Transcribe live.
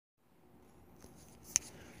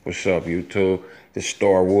What's up, YouTube? This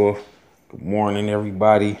Starwolf. Good morning,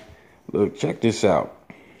 everybody. Look, check this out.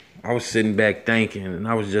 I was sitting back thinking, and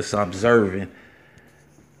I was just observing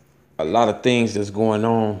a lot of things that's going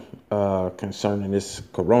on concerning this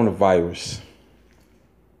coronavirus.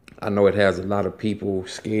 I know it has a lot of people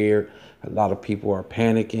scared. A lot of people are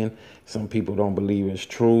panicking. Some people don't believe it's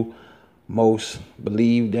true. Most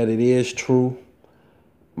believe that it is true.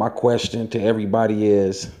 My question to everybody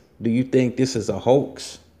is, do you think this is a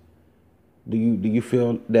hoax? Do you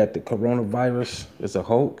feel that the coronavirus is a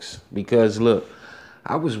hoax? Because look,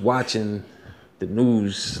 I was watching the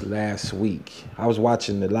news last week. I was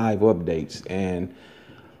watching the live updates, and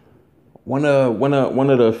one of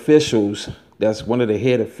the officials, that's one of the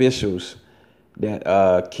head officials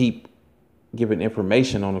that keep giving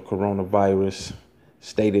information on the coronavirus,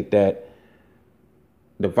 stated that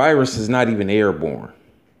the virus is not even airborne,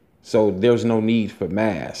 so there's no need for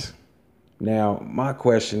masks. Now, my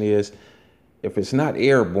question is, if it's not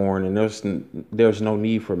airborne and there's no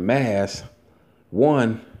need for masks,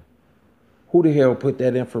 one, who the hell put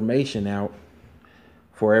that information out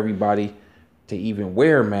for everybody to even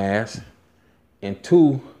wear masks? And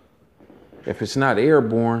two, if it's not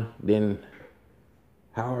airborne, then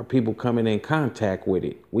how are people coming in contact with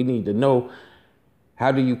it? We need to know,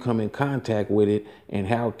 how do you come in contact with it, and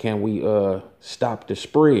how can we stop the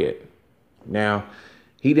spread? Now,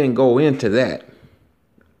 he didn't go into that.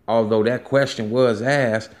 Although that question was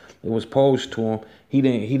asked, it was posed to him, he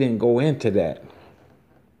didn't go into that,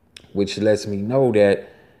 which lets me know that,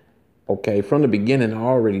 okay, from the beginning, I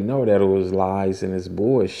already know that it was lies and it's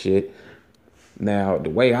bullshit. Now, the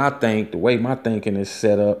way my thinking is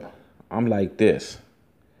set up, I'm like this.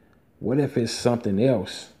 What if it's something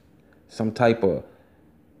else? Some type of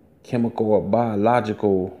chemical or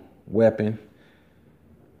biological weapon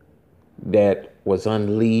that was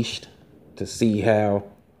unleashed to see how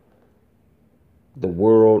the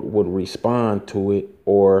world would respond to it,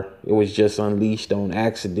 or it was just unleashed on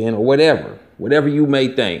accident, or whatever you may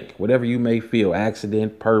think, whatever you may feel,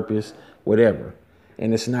 accident, purpose, whatever.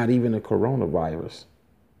 And it's not even a coronavirus.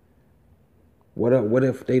 What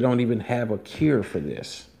if they don't even have a cure for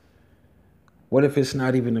this? What if it's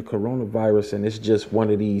not even a coronavirus and it's just one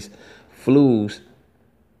of these flus,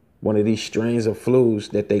 one of these strains of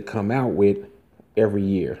flus that they come out with every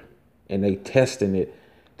year, and they testing it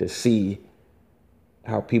to see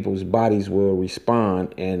how people's bodies will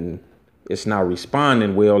respond, and it's not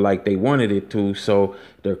responding well like they wanted it to, so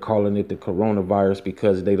they're calling it the coronavirus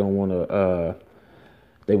because they don't want to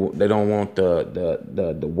they don't want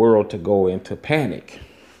the world to go into panic.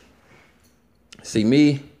 See,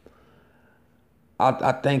 me,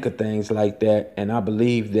 I think of things like that, and I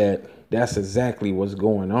believe that that's exactly what's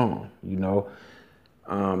going on.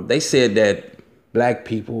 They said that black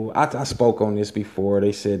people, I spoke on this before.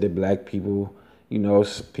 They said that black people,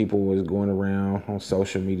 people was going around on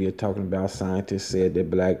social media talking about, scientists said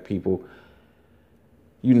that black people,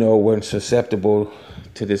 weren't susceptible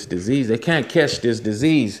to this disease. They can't catch this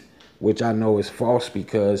disease, which I know is false,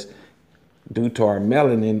 because due to our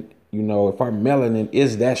melanin, if our melanin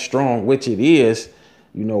is that strong, which it is,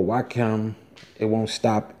 why come it won't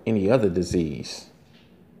stop any other disease?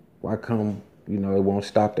 Why come, it won't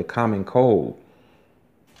stop the common cold?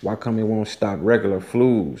 Why come it won't stop regular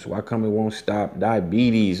flus? Why come it won't stop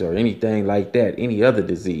diabetes or anything like that, any other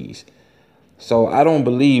disease? So I don't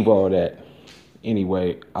believe all that.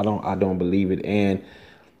 Anyway, I don't believe it. And,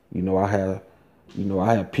 I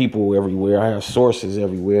have people everywhere. I have sources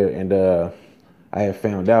everywhere. And I have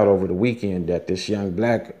found out over the weekend that this young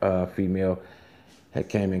black female had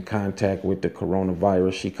came in contact with the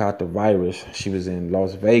coronavirus. She caught the virus. She was in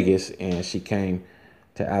Las Vegas, and she came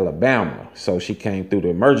to Alabama. So she came through the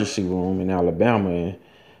emergency room in Alabama and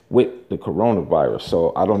with the coronavirus.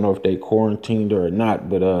 So I don't know if they quarantined her or not,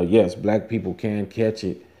 but yes, black people can catch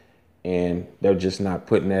it, and they're just not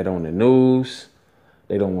putting that on the news.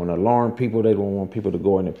 They don't want to alarm people. They don't want people to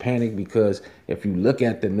go into panic, because if you look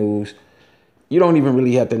at the news, you don't even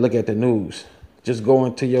really have to look at the news. Just go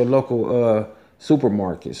into your local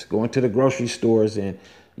supermarkets, go into the grocery stores, and,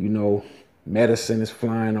 medicine is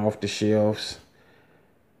flying off the shelves.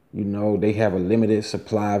 They have a limited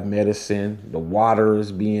supply of medicine. The water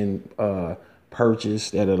is being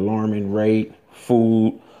purchased at an alarming rate.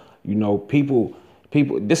 Food, people.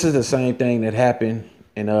 This is the same thing that happened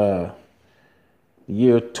in the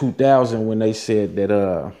year 2000, when they said that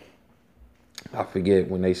I forget,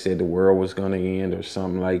 when they said the world was gonna end or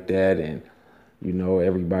something like that, and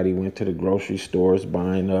everybody went to the grocery stores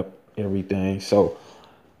buying up everything. So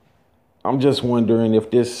I'm just wondering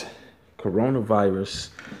if this coronavirus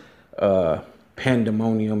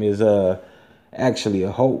pandemonium is actually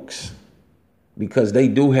a hoax, because they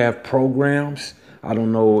do have programs. I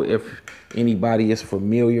don't know if anybody is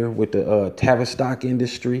familiar with the Tavistock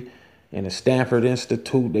industry and the Stanford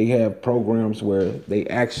Institute. They have programs where they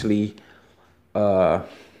actually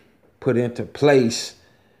put into place.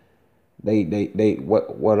 They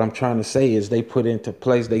what I'm trying to say is they put into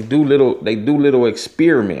place. They do little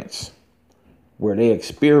experiments where they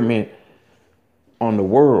experiment on the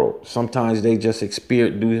world. Sometimes they just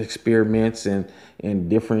do experiments in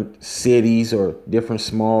different cities or different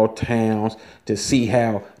small towns to see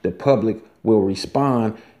how the public will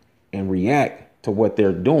respond and react to what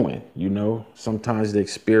they're doing. Sometimes the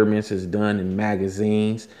experiments is done in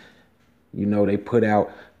magazines. They put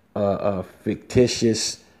out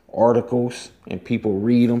fictitious articles and people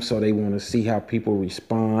read them, so they want to see how people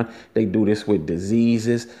respond. They do this with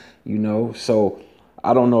diseases, so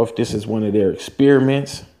I don't know if this is one of their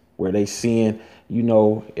experiments where they seeing,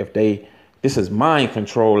 if this is mind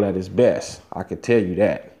control at its best. I could tell you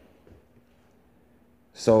that.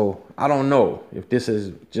 So I don't know if this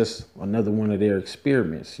is just another one of their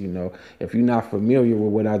experiments. If you're not familiar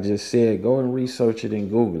with what I just said, go and research it and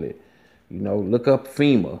Google it. Look up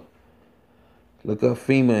FEMA. Look up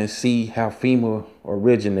FEMA and see how FEMA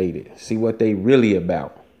originated. See what they really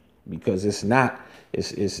about, because it's not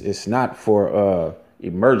for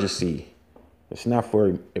emergency. It's not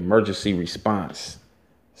for emergency response.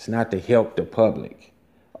 It's not to help the public,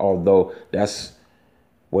 although that's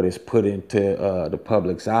what is put into the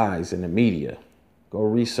public's eyes in the media. Go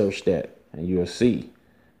research that and you'll see.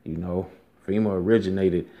 FEMA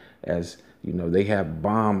originated as, they have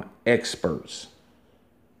bomb experts.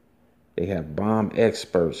 They have bomb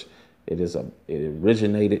experts. It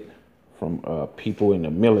originated from people in the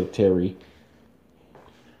military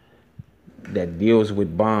that deals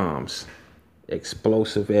with bombs,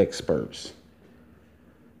 explosive experts.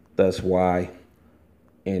 That's why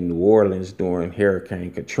in New Orleans during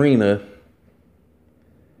Hurricane Katrina,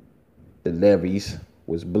 the levees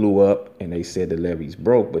was blew up, and they said the levees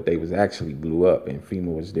broke, but they was actually blew up, and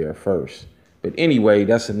FEMA was there first. But anyway,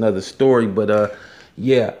 that's another story. But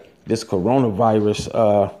yeah, this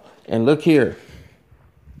coronavirus, and look here,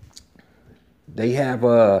 they have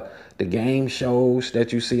the game shows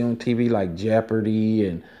that you see on TV like Jeopardy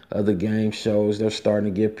and other game shows. They're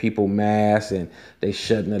starting to give people masks, and they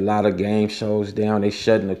shutting a lot of game shows down. They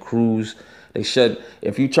shutting the cruise.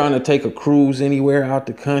 If you're trying to take a cruise anywhere out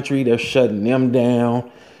the country, they're shutting them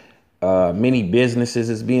down. Many businesses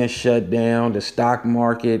is being shut down. The stock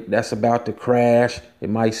market, that's about to crash. It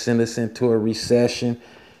might send us into a recession,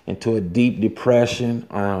 into a deep depression.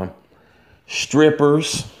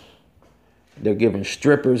 Strippers, they're giving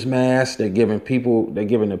strippers masks. They're giving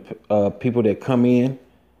the people that come in,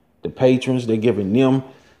 the patrons, they're giving them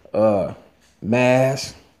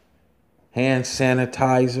masks, hand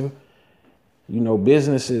sanitizer.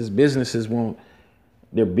 Businesses want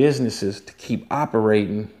their businesses to keep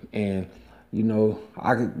operating, and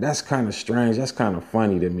that's kind of strange. That's kind of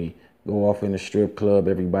funny to me. Go off in a strip club,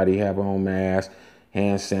 everybody have on masks,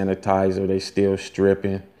 hand sanitizer. They still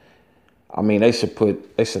stripping. I mean, they should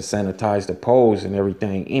sanitize the poles and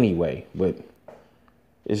everything anyway, but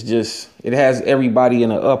it has everybody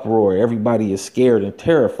in an uproar. Everybody is scared and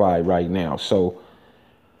terrified right now. So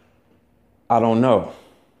I don't know.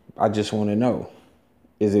 I just want to know,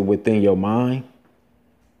 is it within your mind?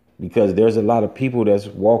 Because there's a lot of people that's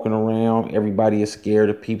walking around. Everybody is scared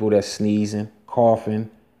of people that's sneezing, coughing.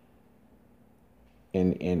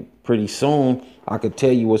 And pretty soon I could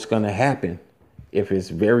tell you what's going to happen. If it's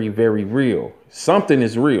very, very real, something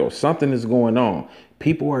is real. Something is going on.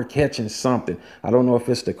 People are catching something. I don't know if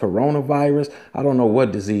it's the coronavirus. I don't know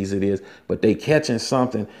what disease it is, but they catching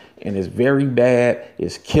something, and it's very bad.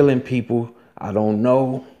 It's killing people. I don't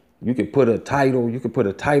know. You could put a title. You could put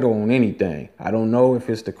a title on anything. I don't know if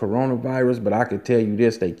it's the coronavirus, but I could tell you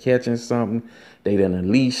this: they catching something. They done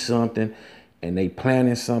unleashed something, and they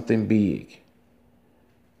planning something big.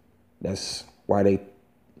 That's why they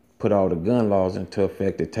put all the gun laws into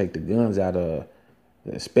effect to take the guns out of,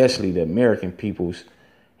 especially the American people's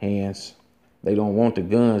hands. They don't want the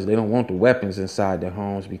guns. They don't want the weapons inside their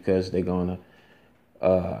homes, because they're going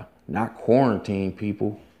to not quarantine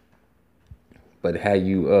people, but how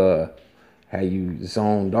you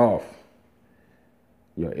zoned off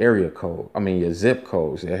your your zip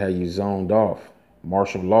codes. They how you zoned off.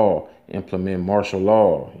 Martial law, implement martial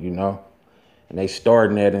law, and they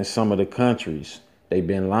starting that in some of the countries. They've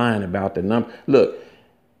been lying about the number. Look,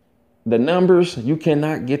 the numbers, you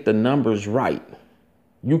cannot get the numbers right.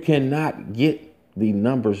 You cannot get the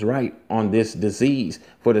numbers right on this disease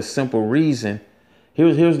for the simple reason.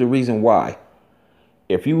 Here's the reason why.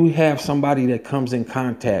 if you have somebody that comes in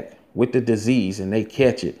contact with the disease and they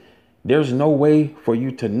catch it, there's no way for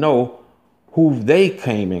you to know who they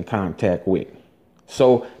came in contact with.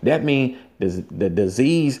 So that means the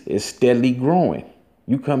disease is steadily growing.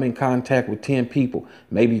 You come in contact with 10 people,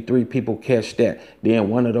 maybe 3 people catch that. Then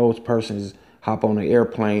one of those persons hop on an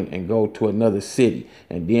airplane and go to another city.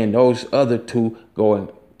 And then those other 2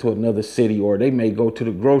 go to another city, or they may go to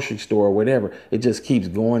the grocery store or whatever. It just keeps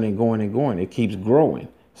going and going and going. It keeps growing.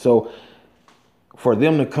 So for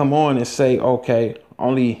them to come on and say, okay,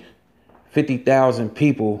 only 50,000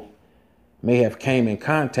 people may have came in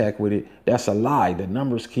contact with it, that's a lie. The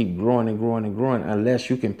numbers keep growing and growing and growing unless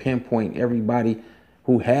you can pinpoint everybody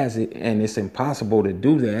who has it, and it's impossible to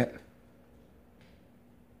do that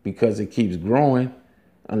because it keeps growing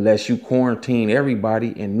unless you quarantine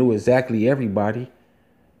everybody and knew exactly everybody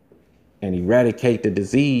and eradicate the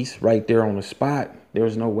disease right there on the spot.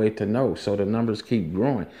 There's no way to know. So the numbers keep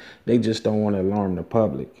growing. They just don't want to alarm the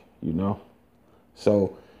public, you know.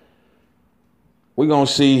 So we're gonna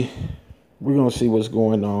see what's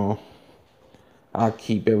going on. I'll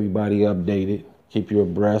keep everybody updated, keep you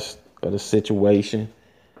abreast of the situation.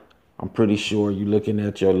 I'm pretty sure you're looking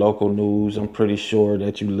at your local news. I'm pretty sure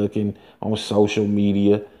that you're looking on social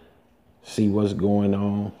media, see what's going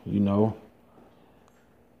on, you know.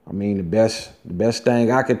 I mean, the best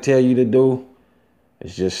thing I could tell you to do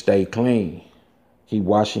is just stay clean. Keep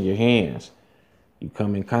washing your hands. You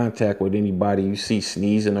come in contact with anybody you see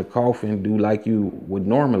sneezing or coughing, do like you would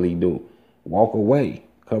normally do. Walk away,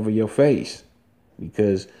 cover your face.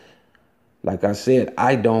 Because like I said,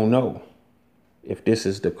 I don't know if this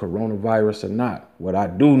is the coronavirus or not. What I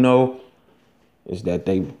do know is that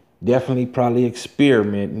they definitely probably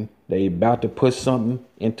experimenting. They about to put something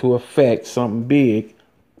into effect, something big.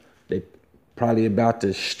 They probably about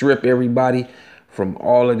to strip everybody from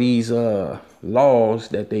all of these laws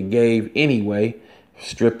that they gave anyway,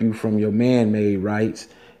 strip you from your man-made rights.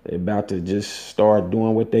 They're about to just start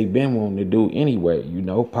doing what they've been wanting to do anyway, you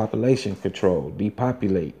know, population control,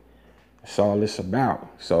 depopulate. That's all it's about.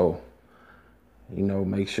 So, you know,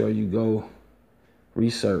 make sure you go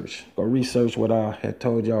research. Go research what I had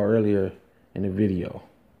told y'all earlier in the video.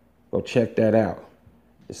 Go check that out.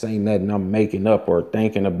 This ain't nothing I'm making up or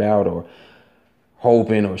thinking about or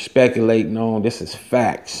hoping or speculating on. This is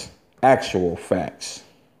facts, actual facts.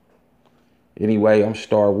 Anyway, I'm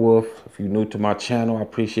Starwolf. If you're new to my channel, I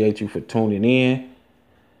appreciate you for tuning in.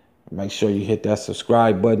 Make sure you hit that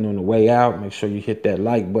subscribe button on the way out. Make sure you hit that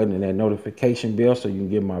like button and that notification bell so you can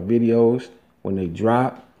get my videos when they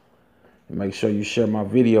drop. And make sure you share my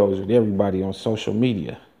videos with everybody on social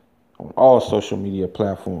media, on all social media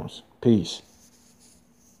platforms. Peace.